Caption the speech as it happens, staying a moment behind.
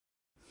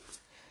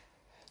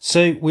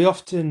So we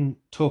often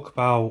talk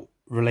about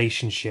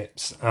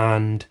relationships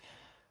and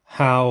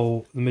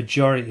how the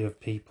majority of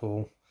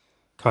people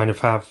kind of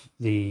have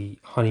the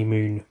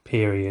honeymoon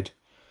period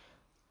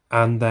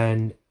and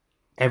then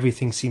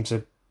everything seems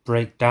to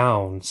break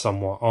down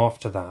somewhat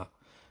after that.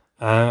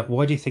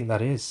 Why do you think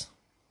that is?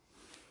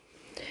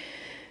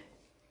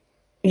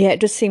 Yeah,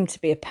 it does seem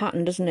to be a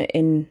pattern, doesn't it,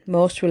 in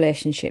most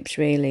relationships,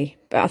 really.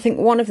 But I think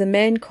one of the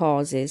main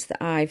causes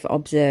that I've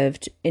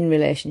observed in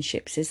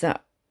relationships is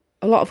that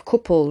a lot of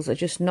couples are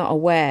just not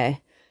aware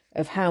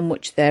of how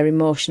much their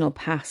emotional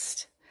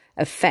past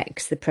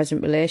affects the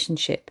present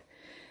relationship.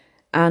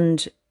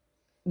 And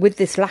with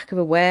this lack of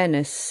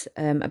awareness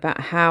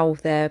about how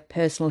their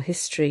personal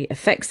history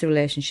affects the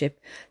relationship,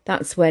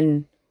 that's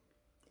when,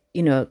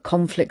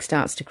 conflict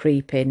starts to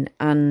creep in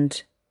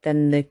and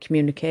then the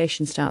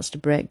communication starts to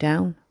break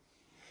down.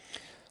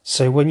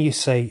 So when you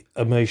say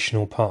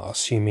emotional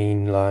past, you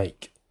mean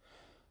like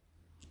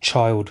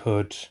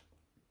childhood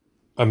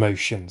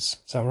emotions.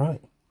 Is that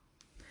right?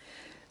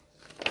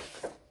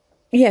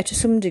 Yeah, to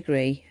some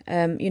degree,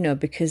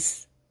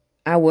 because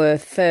our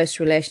first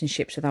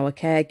relationships with our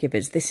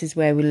caregivers, this is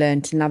where we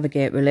learn to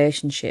navigate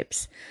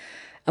relationships.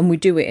 And we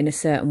do it in a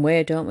certain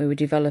way, don't we? We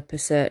develop a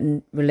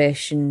certain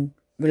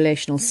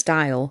relational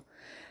style.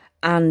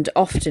 And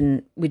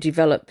often we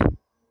develop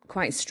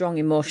quite strong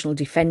emotional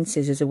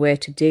defences as a way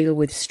to deal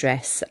with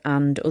stress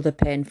and other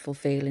painful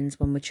feelings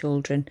when we're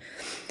children.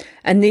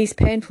 And these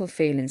painful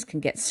feelings can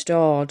get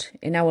stored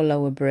in our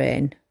lower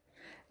brain.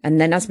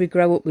 And then as we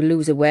grow up, we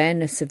lose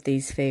awareness of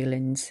these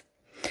feelings.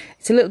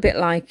 It's a little bit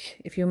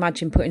like if you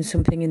imagine putting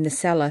something in the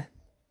cellar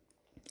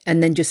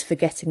and then just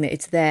forgetting that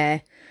it's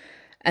there.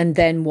 And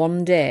then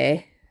one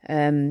day,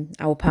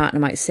 our partner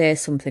might say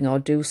something or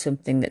do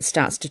something that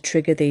starts to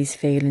trigger these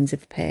feelings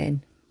of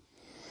pain.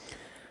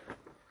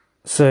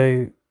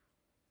 So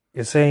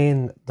you're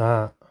saying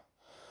that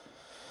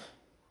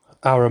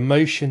our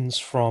emotions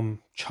from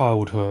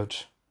childhood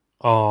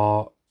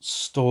are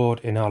stored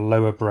in our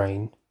lower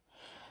brain,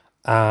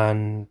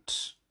 and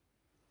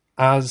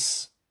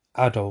as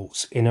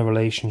adults in a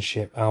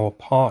relationship, our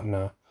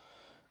partner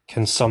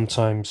can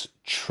sometimes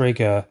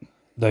trigger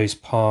those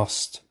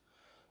past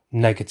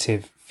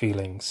negative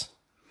feelings.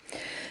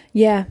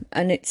 Yeah,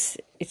 and it's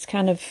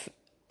kind of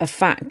a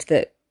fact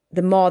that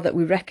the more that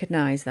we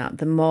recognise that,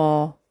 the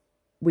more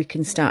we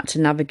can start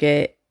to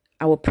navigate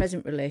our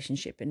present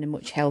relationship in a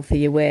much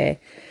healthier way.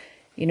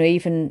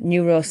 Even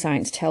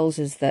neuroscience tells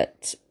us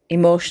that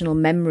emotional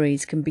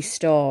memories can be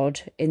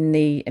stored in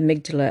the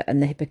amygdala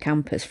and the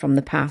hippocampus from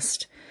the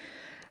past.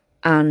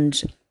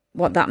 And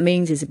what that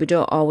means is that we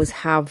don't always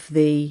have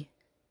the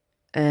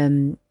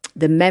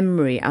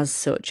memory as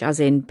such,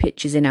 as in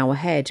pictures in our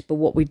head, but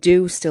what we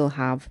do still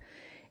have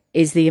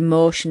is the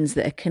emotions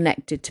that are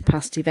connected to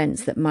past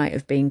events that might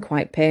have been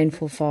quite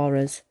painful for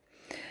us.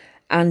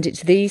 And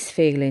it's these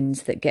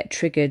feelings that get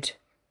triggered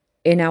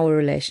in our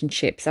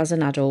relationships as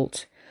an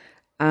adult.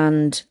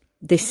 And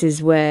this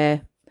is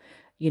where,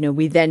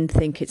 we then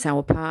think it's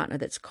our partner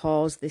that's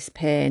caused this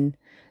pain.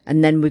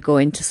 And then we go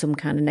into some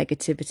kind of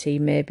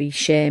negativity, maybe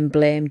shame,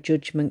 blame,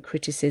 judgment,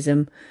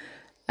 criticism.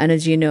 And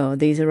as you know,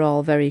 these are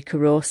all very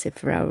corrosive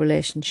for our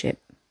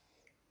relationship.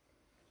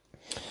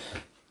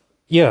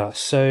 Yeah,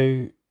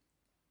 so,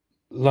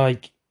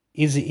 like,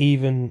 is it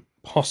even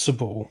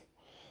possible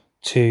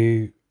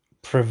to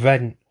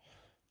prevent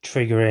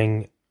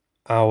triggering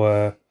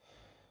our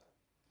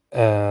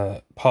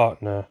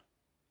partner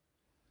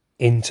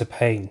into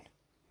pain?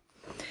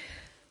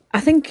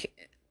 I think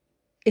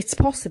it's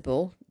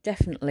possible,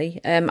 definitely.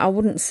 I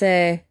wouldn't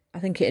say, I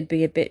think it'd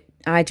be a bit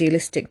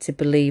idealistic to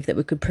believe that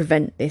we could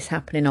prevent this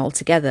happening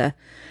altogether.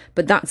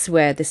 But that's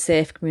where the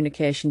safe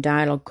communication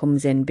dialogue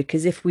comes in,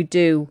 because if we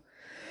do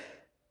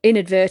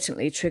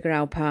inadvertently trigger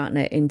our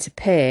partner into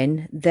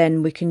pain,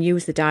 then we can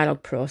use the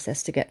dialogue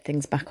process to get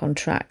things back on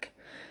track.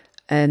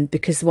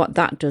 Because what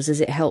that does is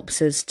it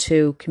helps us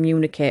to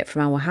communicate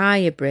from our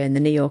higher brain, the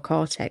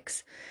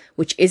neocortex,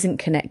 which isn't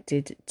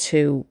connected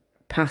to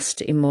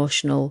past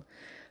emotional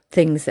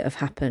things that have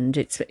happened.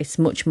 It's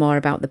much more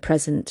about the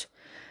present.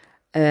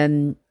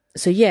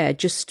 So yeah,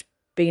 just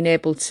being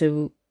able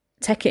to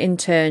take it in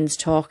turns,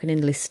 talking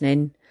and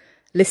listening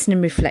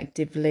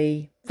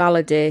reflectively,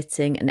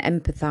 validating and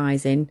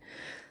empathizing.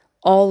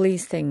 All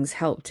these things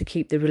help to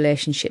keep the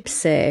relationship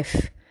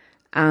safe.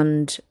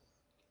 And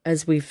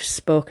as we've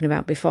spoken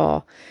about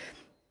before,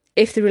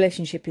 if the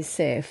relationship is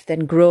safe,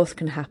 then growth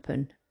can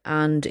happen.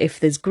 And if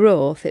there's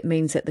growth, it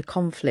means that the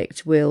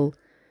conflict will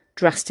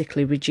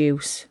drastically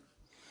reduce.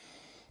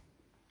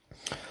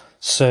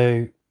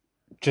 So,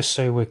 just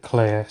so we're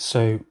clear,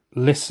 so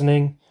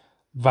listening,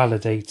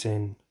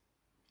 validating,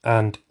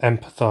 and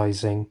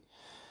empathizing,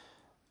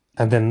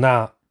 and then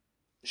that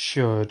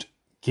should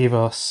give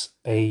us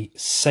a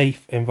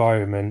safe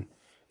environment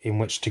in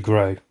which to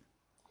grow.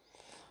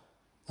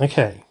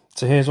 Okay,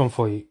 so here's one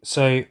for you.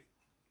 So,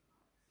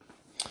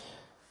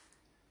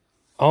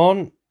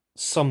 aren't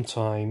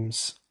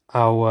sometimes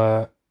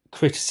our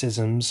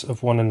criticisms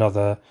of one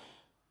another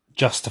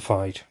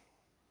justified?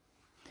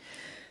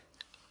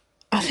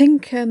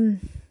 think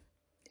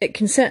it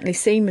can certainly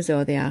seem as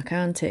though they are,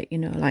 can't it? You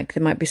know, like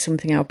there might be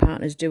something our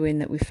partner's doing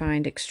that we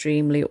find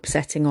extremely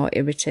upsetting or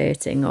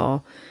irritating,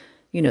 or,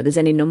 you know, there's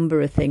any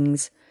number of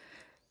things.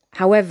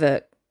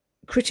 However,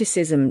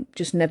 criticism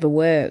just never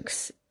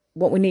works.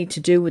 What we need to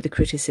do with the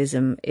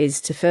criticism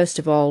is to, first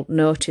of all,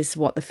 notice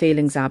what the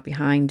feelings are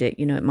behind it.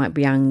 You know, it might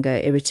be anger,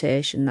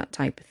 irritation, that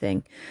type of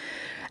thing.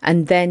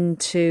 And then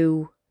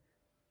to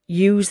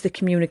use the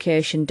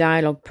communication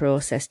dialogue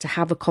process to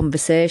have a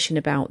conversation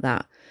about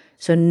that.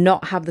 So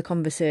not have the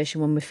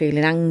conversation when we're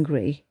feeling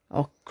angry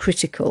or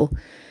critical.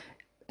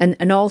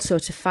 And also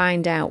to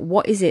find out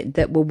what is it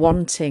that we're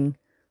wanting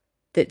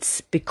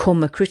that's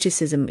become a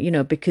criticism, you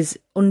know, because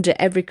under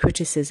every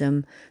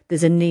criticism,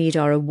 there's a need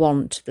or a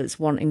want that's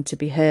wanting to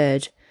be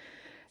heard.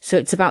 So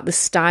it's about the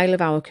style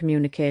of our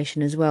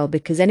communication as well,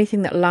 because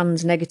anything that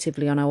lands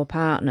negatively on our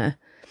partner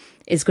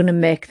is going to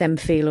make them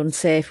feel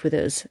unsafe with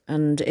us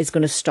and is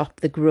going to stop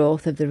the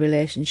growth of the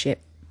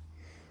relationship.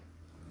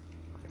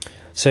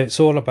 So it's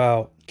all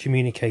about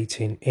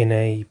communicating in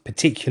a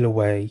particular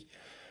way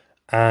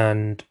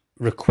and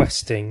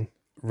requesting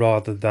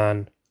rather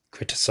than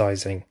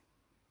criticising.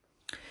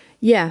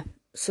 Yeah,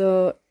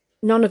 so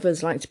none of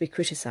us like to be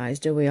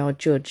criticised, do we, or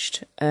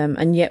judged,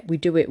 and yet we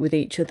do it with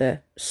each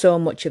other so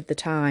much of the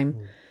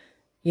time,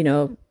 you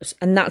know,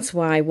 and that's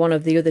why one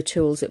of the other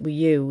tools that we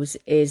use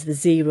is the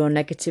zero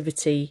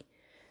negativity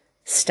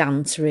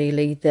stance,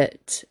 really,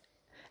 that,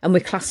 and we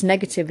class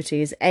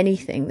negativity as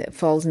anything that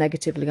falls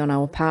negatively on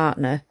our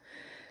partner,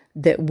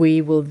 that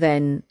we will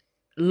then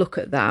look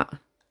at that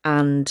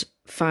and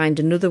find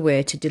another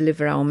way to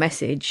deliver our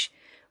message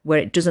where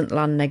it doesn't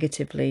land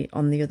negatively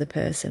on the other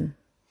person.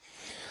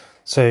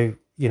 So,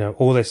 you know,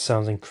 all this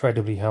sounds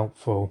incredibly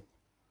helpful.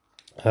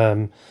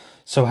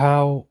 So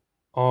how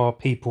are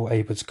people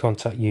able to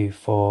contact you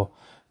for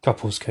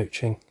couples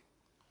coaching?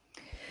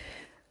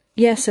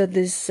 Yeah, so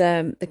there's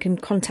they can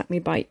contact me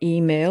by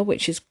email,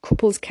 which is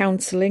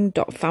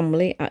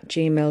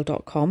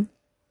couplescounselling.family@gmail.com,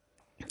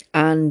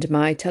 and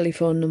my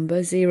telephone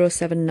number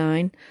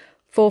 079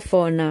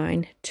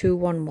 449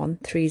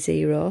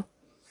 21130.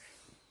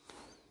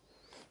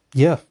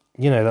 Yeah,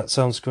 you know, that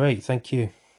sounds great. Thank you.